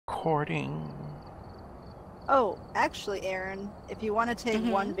recording. Oh, actually, Aaron, if you want to take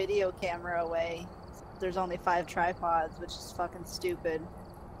one video camera away, there's only 5 tripods, which is fucking stupid.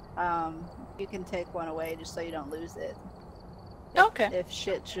 You can take one away just so you don't lose it. Okay. If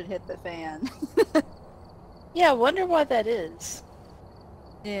shit should hit the fan. Yeah, I wonder why that is.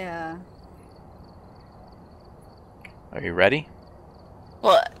 Yeah. Are you ready?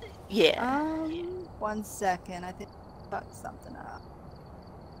 Well, yeah. 1 second. I think I fucked something up.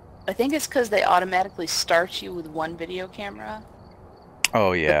 I think it's because they automatically start you with one video camera.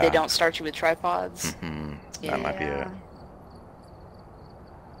 Oh, yeah. But they don't start you with tripods. Mm-hmm. Yeah. That might be it.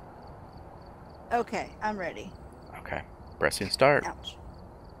 Okay, I'm ready. Okay. Pressing start. Ouch.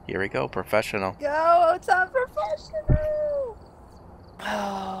 Here we go. Professional. Go! It's unprofessional!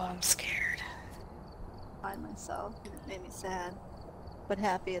 Oh, I'm scared. Find myself. It made me sad. But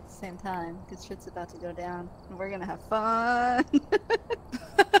happy at the same time, because shit's about to go down. And we're gonna have fun!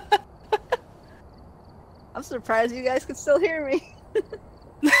 I'm surprised you guys can still hear me.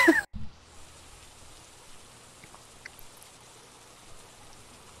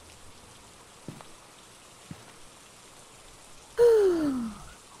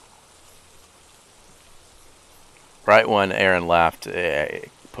 Right when Aaron left,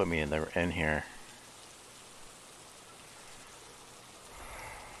 put me in here.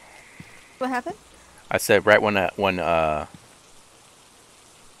 What happened? I said right when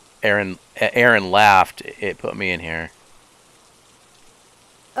Aaron laughed, it put me in here.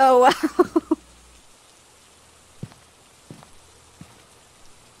 Oh wow.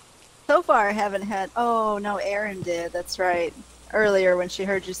 So far I haven't had... Oh no, Erin did, that's right. Earlier when she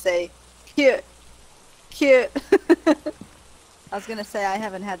heard you say, cute, cute. I was gonna say I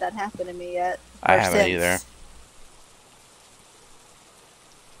haven't had that happen to me yet. I haven't either.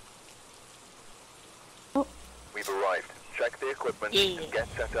 Oh. We've arrived. Check the equipment and get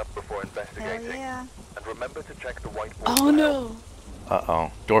set up before investigating. Hell yeah. And remember to check the whiteboard. Oh no.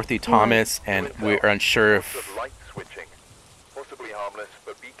 Uh-oh. Dorothy, Thomas, and we're unsure if light switching. Possibly harmless,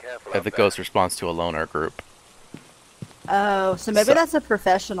 but be careful. the ghost responds to a loner group. Oh, so maybe that's a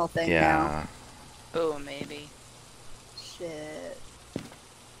professional thing now. Yeah. Oh, maybe. Shit.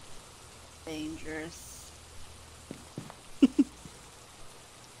 Dangerous.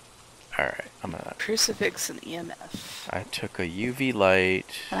 Alright, I'm gonna... Crucifix and EMF. I took a UV light.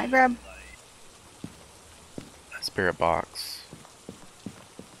 Can I grab... A spirit box.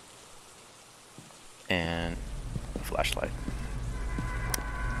 And a flashlight.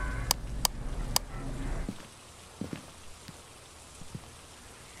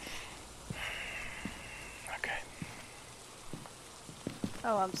 Okay.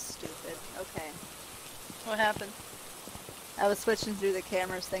 Oh, I'm stupid. Okay. What happened? I was switching through the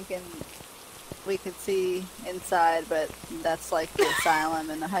cameras thinking we could see inside, but that's like the asylum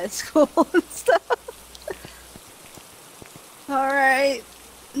and the high school and stuff. Alright,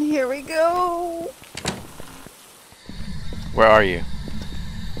 here we go. Where are you?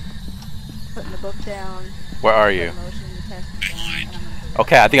 Putting the book down. Where are you? Motion detector down, and I'm gonna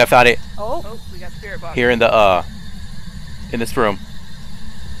Okay, I think I found it. Oh, we got spirit box. Here in the, in this room.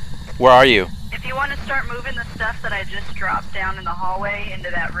 Where are you? If you want to start moving the stuff that I just dropped down in the hallway into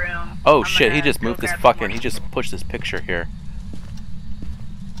that room. Oh shit, he just moved this fucking, he just pushed this picture here.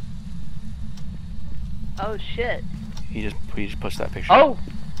 Oh shit. He just pushed that picture. Oh!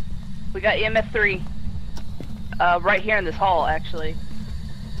 We got EMF 3. Right here in this hall, actually.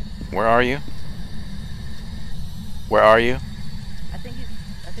 Where are you? Where are you? I think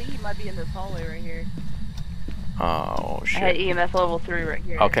he might be in this hallway right here. Oh shit. I had EMF level 3 right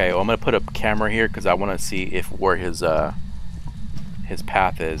here. Okay, well, I'm gonna put a camera here because I want to see where his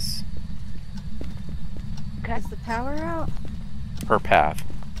path is. Is the power out? Her path.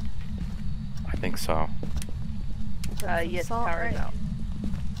 I think so. Yes, Salt, power is right? out.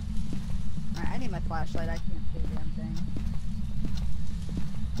 Alright, I need my flashlight. I can't see a damn thing.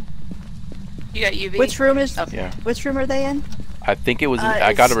 You got UV? Which room is? Okay. Yeah. Which room are they in? I think it was.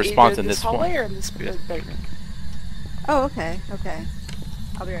 I got a response in this hallway one. or in this bedroom? Oh, okay, okay.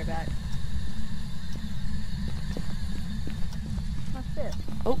 I'll be right back. What's it?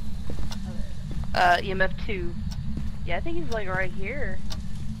 Oh. EMF 2. Yeah, I think he's like right here.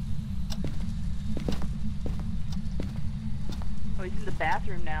 Oh, he's in the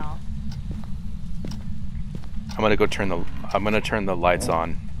bathroom now. I'm gonna turn the lights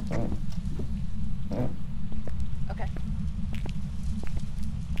on. Okay.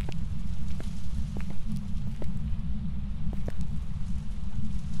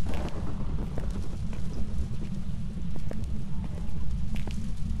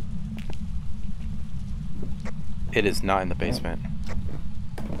 It is not in the basement.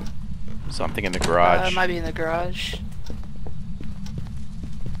 Something in the garage. It might be in the garage.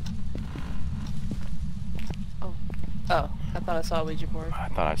 Oh. Oh, I thought I saw a Ouija board. I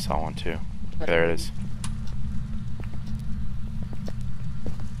thought I saw one too. But There I it didn't. is.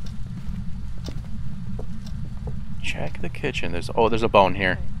 Check the kitchen. There's a bone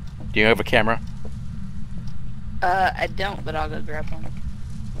here. Do you have a camera? I don't, but I'll go grab one.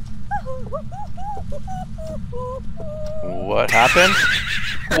 What happened?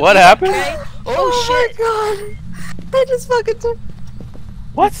 What happened? Okay. Oh, shit! my god! I just fucking took.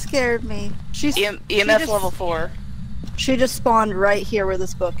 What? It scared me. EMF level 4. She just spawned right here where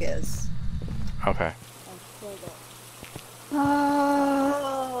this book is. Okay. Oh.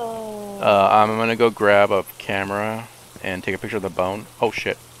 I'm gonna go grab a camera and take a picture of the bone. Oh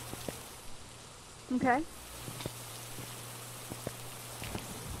shit. Okay.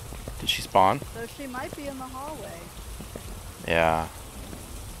 Did she spawn? So she might be in the hallway. Yeah.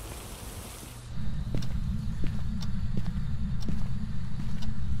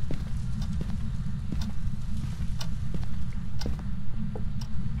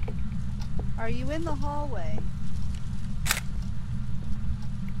 Are you in the hallway?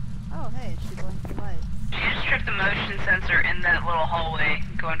 Oh, hey, she blinked the lights. She just tripped the motion sensor in that little hallway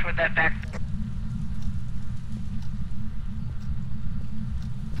going toward that back.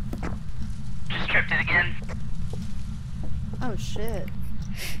 Just tripped it again. Oh, shit.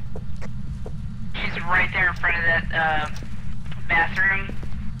 She's right there in front of that bathroom.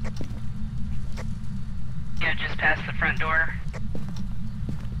 You know, just past the front door.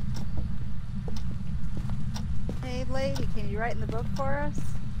 Hey, lady, can you write in the book for us?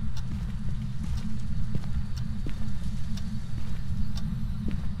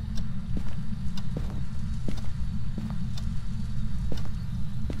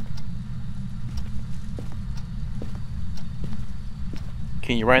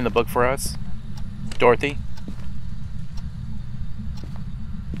 Can you write in the book for us, Dorothy?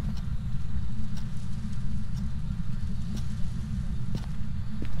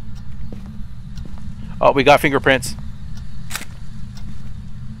 Oh, we got fingerprints.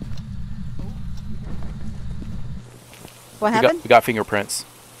 What happened? We got fingerprints.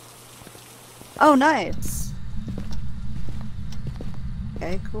 Oh, nice.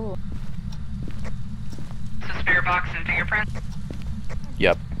 Okay, cool. So spirit box and fingerprint.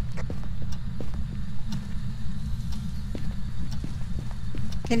 Yep.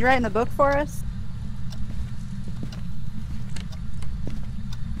 Can you write in the book for us?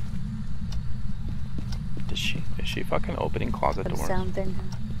 Is she fucking opening closet Put a doors? sound thing.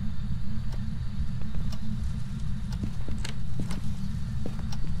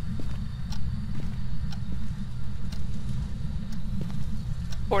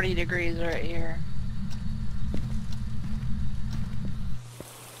 40 degrees right here.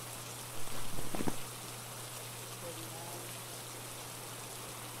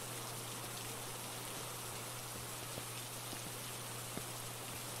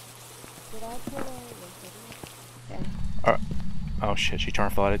 Oh shit, she turned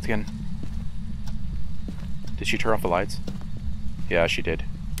off the lights again. Did she turn off the lights? Yeah, she did.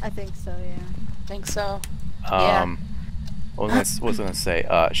 I think so, yeah. Think so. Yeah. What was I gonna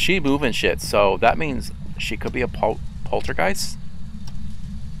say? She moving shit, so that means she could be a poltergeist?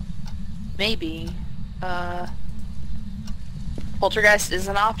 Maybe. Poltergeist is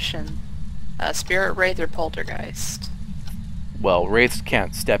an option. Spirit, Wraith, or Poltergeist. Well, wraiths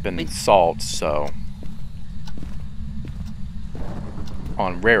can't step in salt, so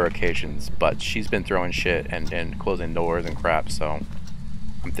on rare occasions, but she's been throwing shit and closing doors and crap, so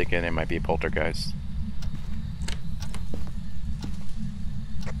I'm thinking it might be a poltergeist.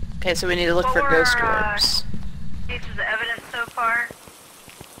 Okay, so we need to look for ghost orbs. Pieces of evidence so far.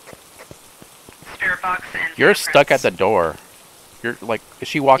 Spirit box and You're stuck at fingerprints. the door. You're like, is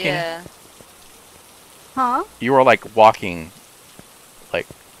she walking? Yeah. Huh? You were like walking, like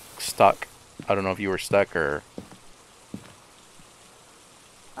stuck. I don't know if you were stuck or.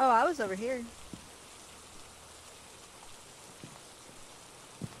 Oh, I was over here.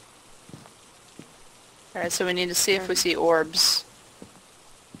 Alright, so we need to see if we see orbs.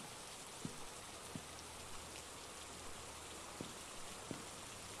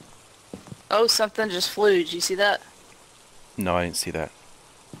 Oh, something just flew. Did you see that? No, I didn't see that.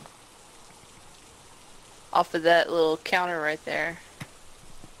 Off of that little counter right there.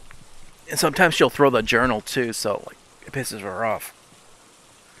 And sometimes she'll throw the journal too, so like it pisses her off.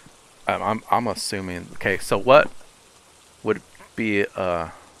 I'm assuming. Okay, so what would be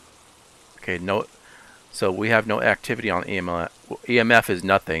okay, no. So we have no activity on EMF. EMF is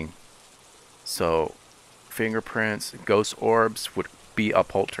nothing. So fingerprints, ghost orbs would be a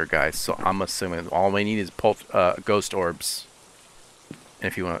poltergeist, so I'm assuming all we need is ghost orbs. And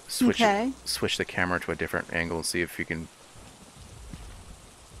if you want to switch the camera to a different angle and see if you can.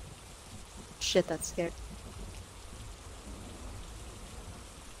 Shit, that's scary.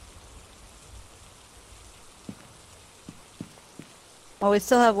 Well, we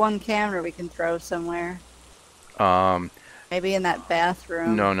still have one camera we can throw somewhere. Maybe in that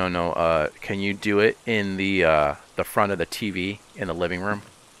bathroom. No. Can you do it in the front of the TV in the living room?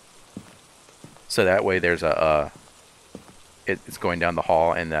 So that way there's it's going down the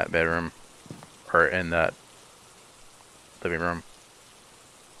hall in that bedroom, or in that living room.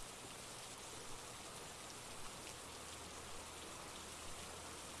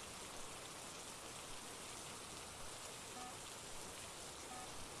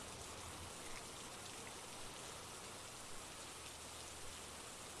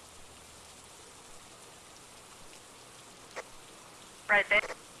 Right there.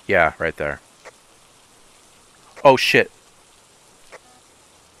 Yeah, right there. Oh shit.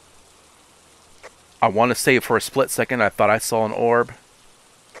 I want to say for a split second I thought I saw an orb.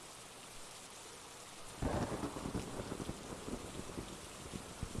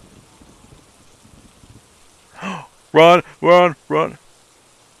 Run, run, run.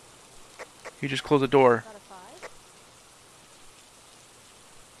 You just closed the door.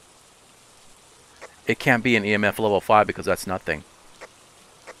 It can't be an EMF level 5 because that's nothing.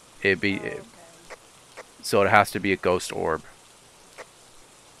 It'd be... Oh, okay. So it has to be a ghost orb.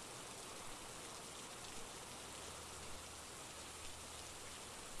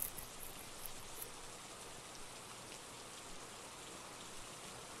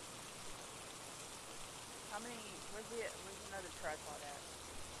 How many? Where's another tripod at?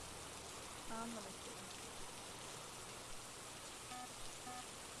 Let me see.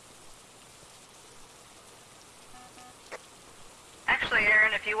 Actually,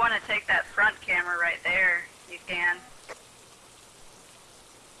 Aaron, if you want to take that front camera right there, you can.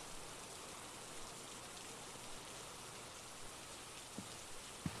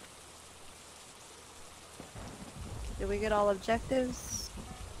 Did we get all objectives?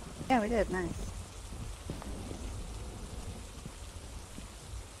 Yeah, we did. Nice.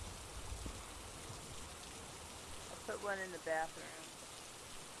 I'll put one in the bathroom.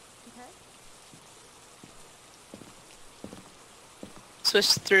 Okay.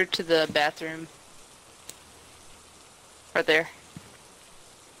 Switch through to the bathroom. Right there.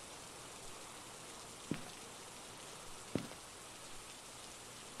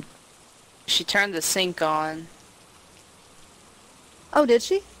 She turned the sink on. Oh, did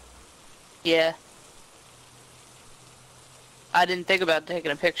she? Yeah. I didn't think about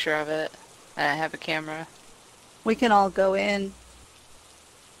taking a picture of it. I have a camera. We can all go in.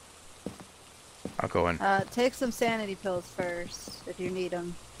 I'll go in. Take some sanity pills first if you need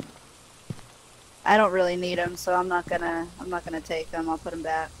them. I don't really need them, so I'm not gonna take them. I'll put them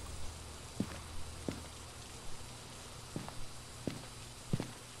back.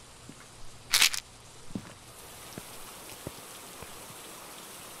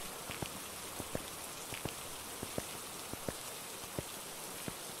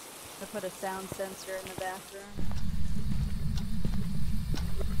 I put a sound sensor in the bathroom.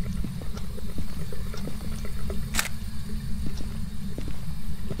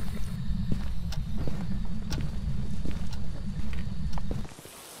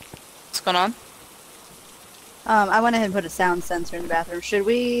 What's going on? I went ahead and put a sound sensor in the bathroom. Should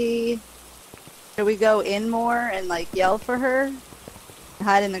we go in more and like yell for her?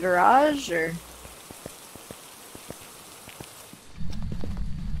 Hide in the garage or?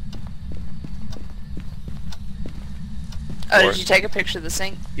 Oh, did you take a picture of the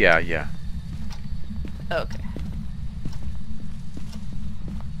sink? Yeah. Okay.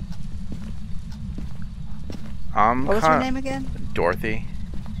 What was her name again? Dorothy.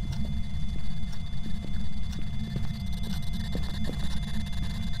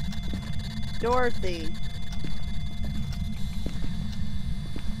 Dorothy.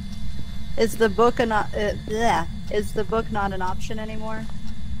 Is the book Is the book not an option anymore?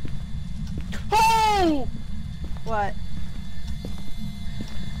 Oh! What?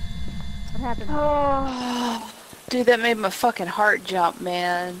 What happened? Oh, dude, that made my fucking heart jump,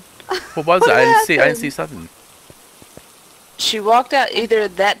 man. What was it? I didn't see something. She walked out either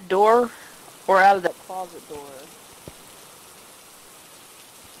that door or out of that closet door.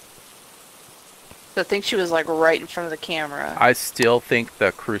 So I think she was like right in front of the camera. I still think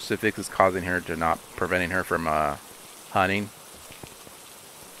the crucifix is causing her to not preventing her from hunting.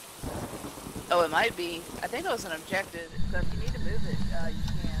 Oh, it might be. I think it was an objective. So if you need to move it, you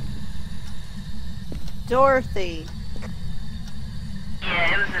can. Dorothy.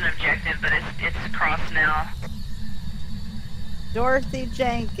 Yeah, it was an objective, but it's crossed now. Dorothy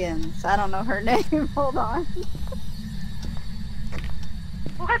Jenkins. I don't know her name. Hold on.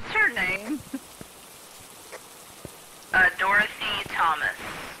 What's her name? Dorothy Thomas.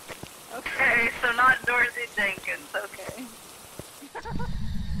 Okay, so not Dorothy Jenkins, okay.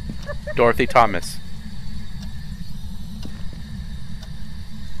 Dorothy Thomas.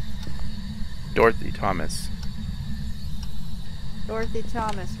 Dorothy Thomas. Dorothy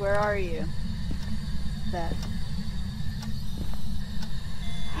Thomas, where are you? That.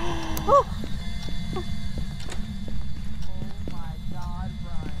 Oh! Oh my God,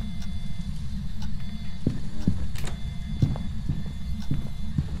 run.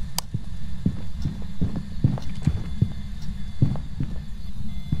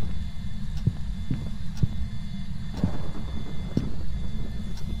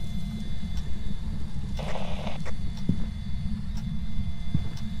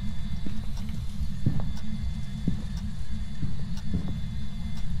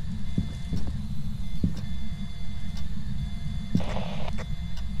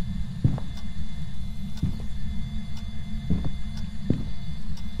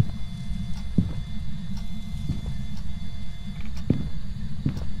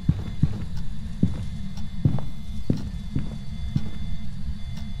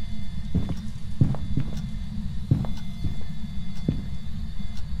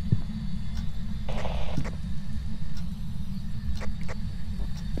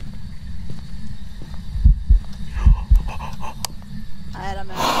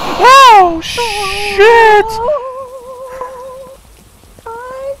 Oh shit! Oh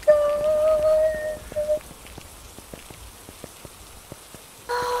my God!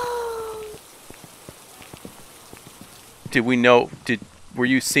 Did we know? Were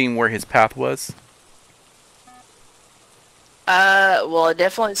you seeing where his path was? Well, I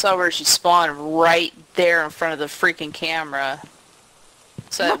definitely saw where she spawned right there in front of the freaking camera.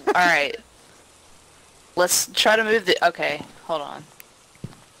 So, alright. Let's try to move the... Okay, hold on.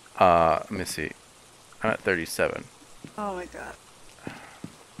 Let me see. I'm at 37. Oh my God.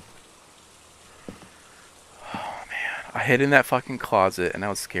 Oh man. I hid in that fucking closet and I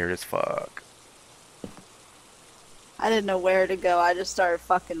was scared as fuck. I didn't know where to go. I just started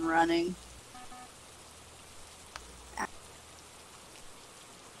fucking running.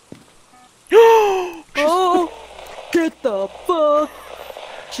 Oh! Get the fuck!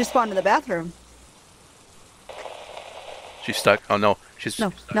 She spawned in the bathroom. She's stuck. Oh no. She's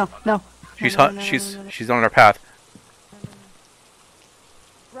No, no, no. She's No, hot. no, no, She's no, no, no. she's on her path.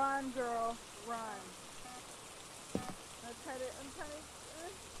 Run, girl, run. I'm trying to.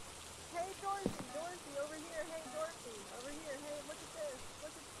 Hey, Dorothy, over here. Hey, Dorothy, over here. Hey, look at this.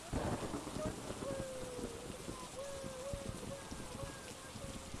 Look at Dorothy. Woo! Woo, woo, woo,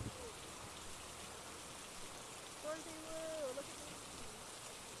 Dorothy, woo! Look at this.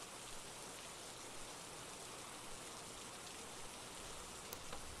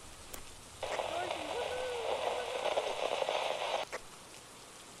 Dorothy, woohoo!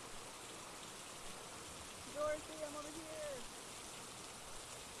 Dorothy, I'm over here.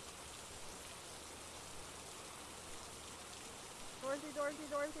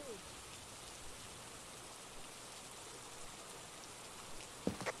 Dorothy.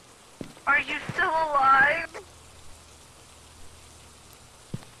 Are you still alive?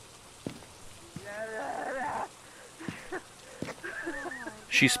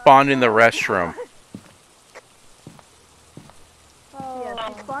 She spawned in the restroom. Oh. Yeah,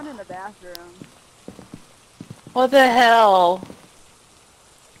 she spawned in the bathroom. What the hell?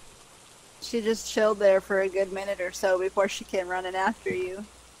 She just chilled there for a good minute or so before she came running after you.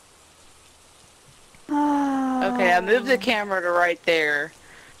 Okay, I moved the camera to right there.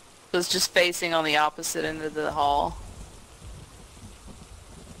 It was just facing on the opposite end of the hall.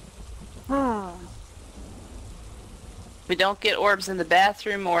 Oh. We don't get orbs in the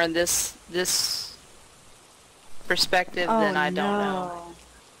bathroom or in this perspective, then I don't know.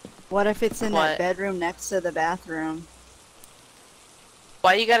 What if it's in that What? bedroom next to the bathroom?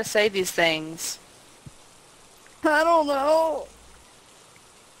 Why you gotta say these things? I don't know.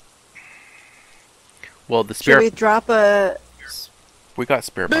 Well, the Should spirit. we drop a... We got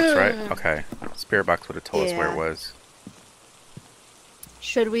spirit box, right? Okay. Spirit box would have told us where it Yeah. was.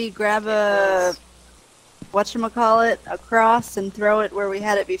 Should we grab a... whatchamacallit? A cross and throw it where we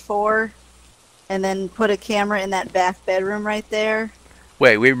had it before? And then put a camera in that back bedroom right there?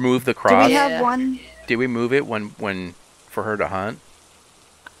 Wait, we removed the Do cross. we have Yeah. one? Did we move it when for her to hunt?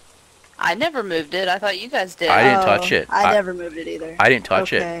 I never moved it. I thought you guys did. I didn't touch it. I never moved it either. I didn't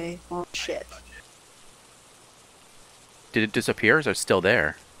touch it. Okay. Well, shit. Did it disappear or is it still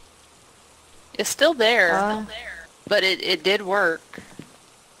there? It's still there, but it did work.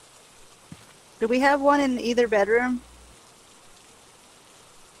 Do we have one in either bedroom?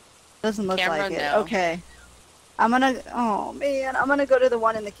 Doesn't look Camera, like it. no. Okay. Oh man, I'm gonna go to the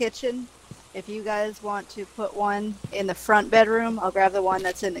one in the kitchen. If you guys want to put one in the front bedroom, I'll grab the one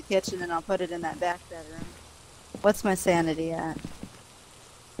that's in the kitchen and I'll put it in that back bedroom. What's my sanity at?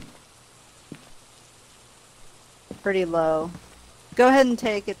 Pretty low. Go ahead and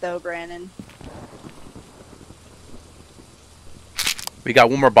take it though, Brandon. We got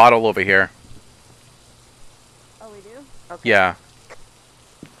one more bottle over here. Oh, we do? Okay. Yeah.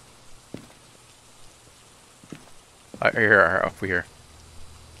 Here, over here.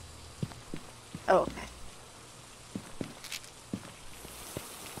 Oh, okay.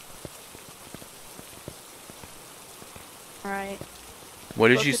 Alright. What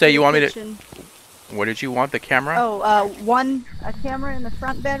did you say you want me to... What did you want, the camera? Oh, a camera in the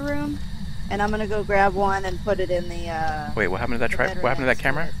front bedroom, and I'm gonna go grab one and put it in the, Wait, what happened to that what happened to that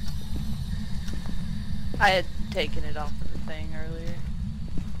camera? I had taken it off of the thing earlier.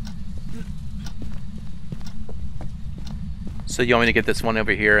 So you want me to get this one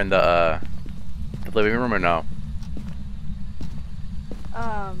over here in the living room or no?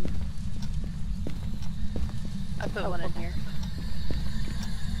 I put one in here.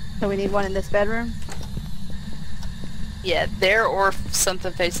 So we need one in this bedroom? Yeah, there or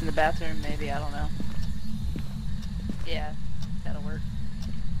something facing the bathroom, maybe, I don't know. Yeah, that'll work.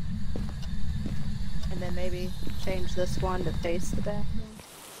 And then maybe change this one to face the bathroom.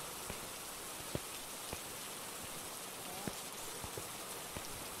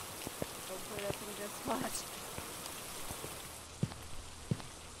 Hopefully that's in a good spot.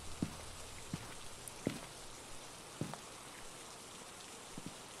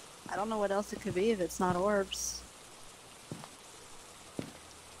 I don't know what else it could be if it's not orbs.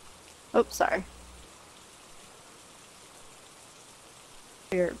 Oh, sorry.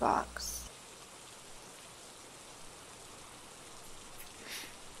 Spirit box.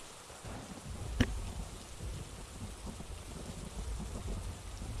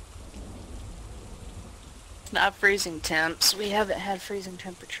 It's not freezing temps. We haven't had freezing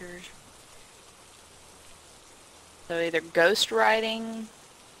temperatures. So either ghost writing.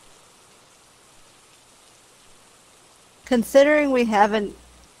 Considering we haven't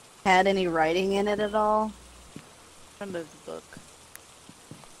had any writing in it at all, I'll move the book.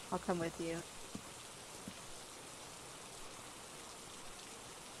 I'll come with you.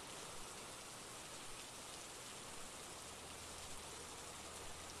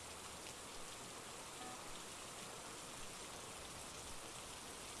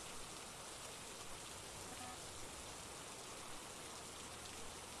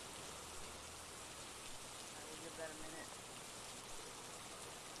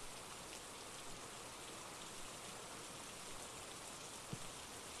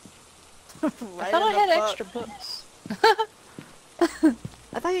 I thought I had extra books.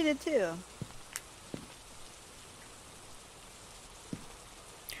 I thought you did too.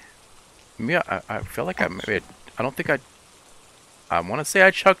 Yeah, I feel like I don't think I want to say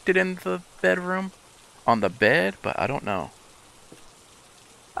I chucked it in the bedroom, on the bed, but I don't know.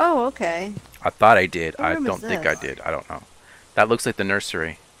 Oh, okay. I thought I did. What I room don't is think I this? did. I don't know. That looks like the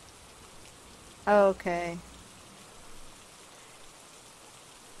nursery. Oh, okay.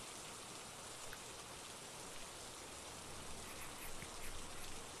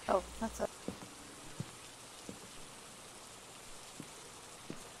 Oh, that's a...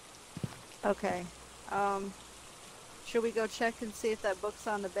 Okay. Should we go check and see if that book's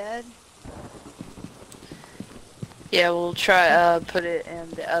on the bed? Yeah, we'll try put it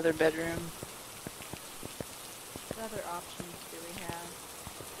in the other bedroom. What other options do we have?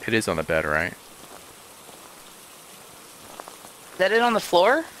 It is on the bed, right? Is that it on the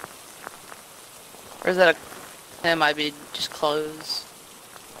floor? Or is that a... It might be just clothes.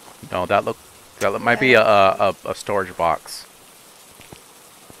 No, that might be a storage box.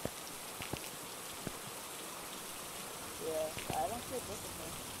 Yeah, I don't see a book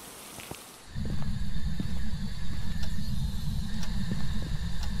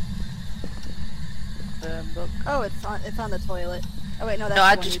in here. The book. Oh, it's on the toilet. Oh wait, no, that's No, the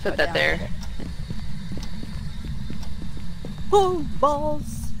I one just you put that down. there. Oh,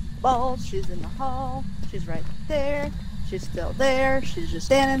 balls, balls. She's in the hall. She's right there. She's still there. She's just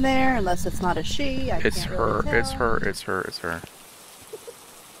standing there. Unless it's not a she. It's can't her. Really It's tell. her. It's her. It's her.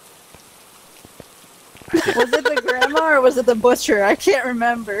 Was it the grandma or was it the butcher? I can't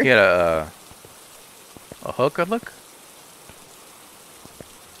remember. He had a hook. Good look.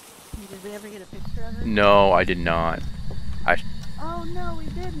 Did we ever get a picture of her? No, I did not. Oh no, we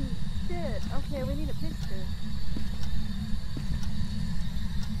didn't. Shit. Okay, we need a picture.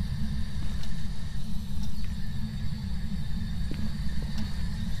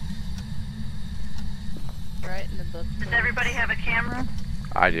 Right in the book. Does everybody have a camera?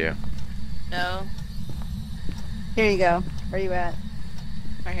 I do. No. Here you go. Where you at?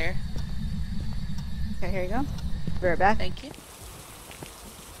 Right here. Okay, here you go. Be right back. Thank you.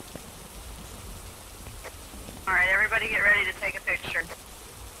 Alright, everybody get ready to take a picture.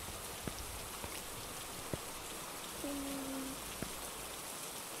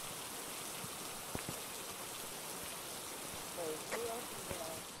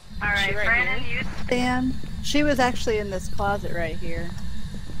 Alright, right Brandon, you Dan, she was actually in this closet right here.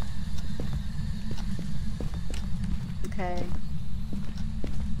 Okay.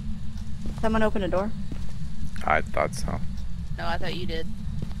 Someone open a door? I thought so. No, I thought you did.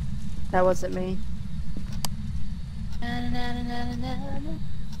 That wasn't me. Na, na, na, na, na, na.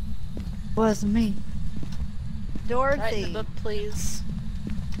 Wasn't me. Right in Dorothy. the book, please.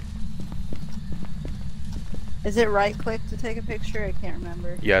 Is it right click to take a picture? I can't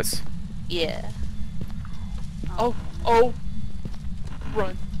remember. Yes. Yeah. Oh, oh.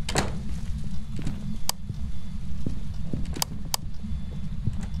 Run.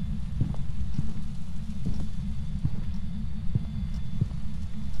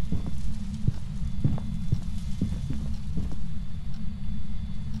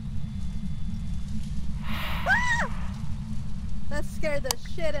 That scared the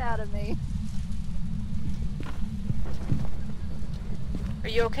shit out of me. Are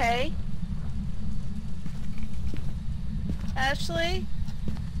you okay? Ashley?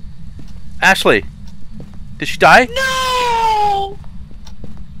 Ashley! Did she die? No!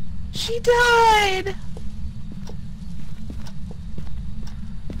 She died!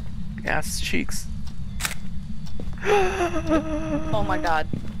 Ass cheeks. Oh my god.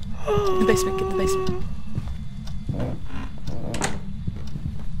 Get in the basement, get in the basement.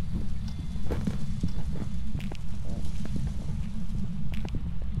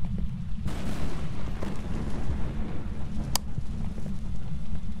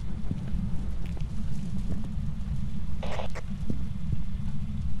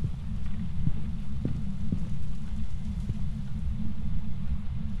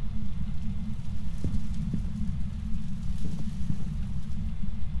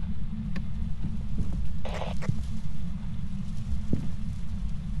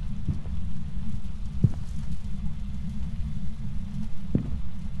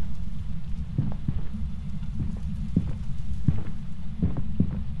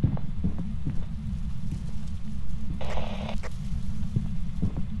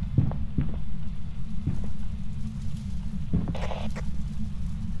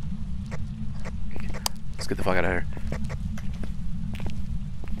 Let's get the fuck out of here.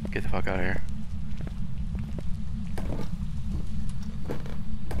 Get the fuck out of here.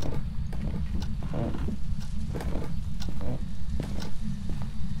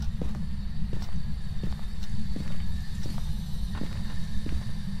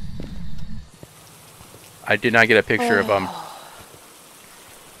 I did not get a picture of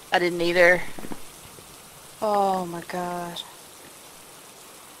I didn't either. Oh my god.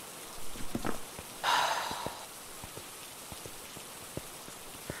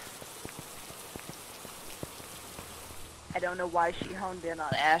 I don't know why she honed in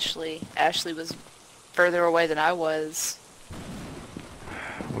on Ashley. Ashley was further away than I was.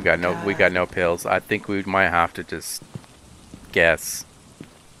 we got no pills. I think we might have to just guess.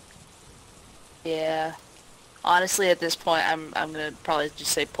 Yeah. Honestly, at this point, I'm gonna probably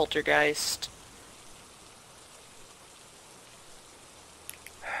just say poltergeist.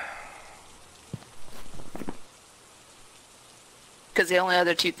 Because the only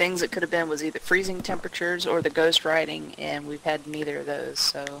other two things it could have been was either freezing temperatures or the ghost riding, and we've had neither of those,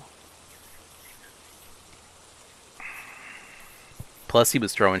 so... Plus he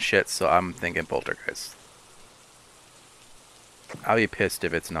was throwing shit, so I'm thinking poltergeist. I'll be pissed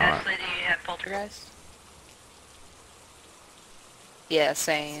if it's not. Ashley, do you have poltergeist? Yeah,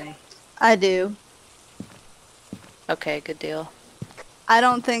 same. I do. Okay, good deal. I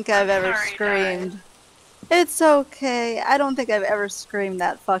don't think I've ever sorry, screamed. It's okay. I don't think I've ever screamed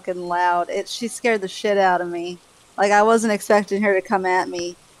that fucking loud. She scared the shit out of me. Like, I wasn't expecting her to come at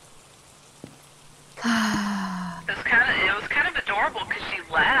me. It was kind of adorable because she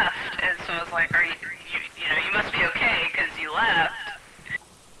laughed, and so I was like, you must be okay because you laughed.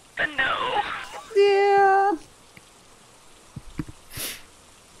 But no. Yeah.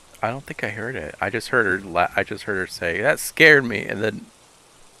 I don't think I heard it. I just heard her say, "That scared me," and then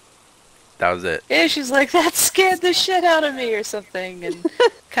That was it. Yeah, she's like, that scared the shit out of me or something, and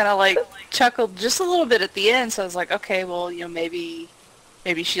kind of like chuckled just a little bit at the end. So I was like, okay, well, you know, maybe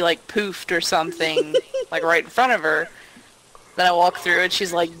she like poofed or something, like right in front of her. Then I walk through and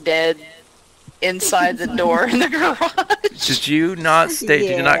she's like dead inside the door in the garage. Did you not stay?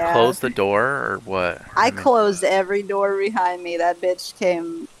 Did you not Yeah. close the door or what? I closed every door behind me. That bitch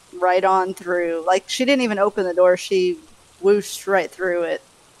came right on through. Like, she didn't even open the door. She whooshed right through it.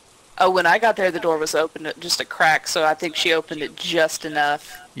 Oh, when I got there, the door was open at just a crack, so I think she opened it just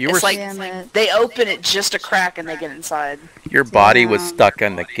enough. You It's were like Damn it. they open it just a crack and they get inside. Your body was Damn. stuck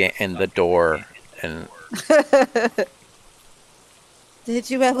in the door, and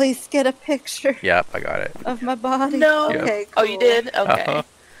Did you at least get a picture yep, I got it. of my body? No. Yep. Okay, Oh, you did? Okay. Uh-huh.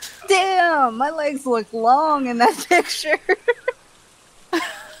 Damn, my legs look long in that picture.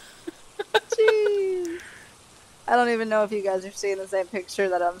 Jeez. I don't even know if you guys are seeing the same picture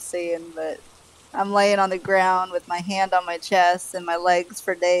that I'm seeing, but I'm laying on the ground with my hand on my chest and my legs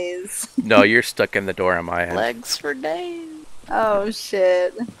for days. No, you're stuck in the door on my end. Legs for days. Oh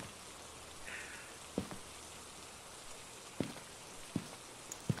shit.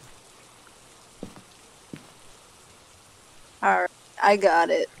 Alright, I got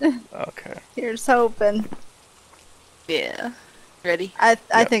it. Okay. Here's hoping. Yeah. Ready? I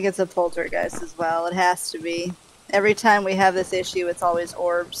Yep. think it's a poltergeist as well. It has to be. Every time we have this issue, it's always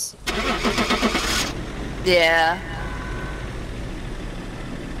orbs. Yeah.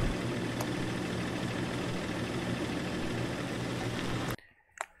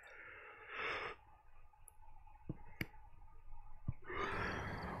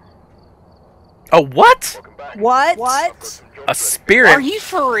 Oh, what? Welcome back. What? A spirit? Are you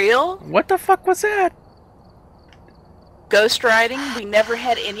for real? What the fuck was that? Ghost riding? We never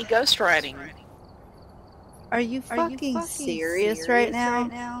had any ghost riding. Are you fucking serious right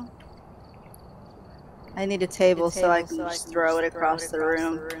now? I need a table so I can just throw it across the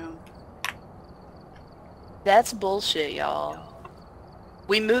room. That's bullshit, y'all.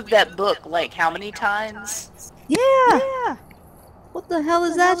 We moved that book like how many times? Yeah. What the hell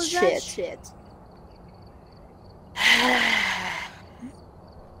is that shit?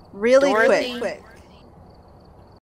 Really Dorothy? quick.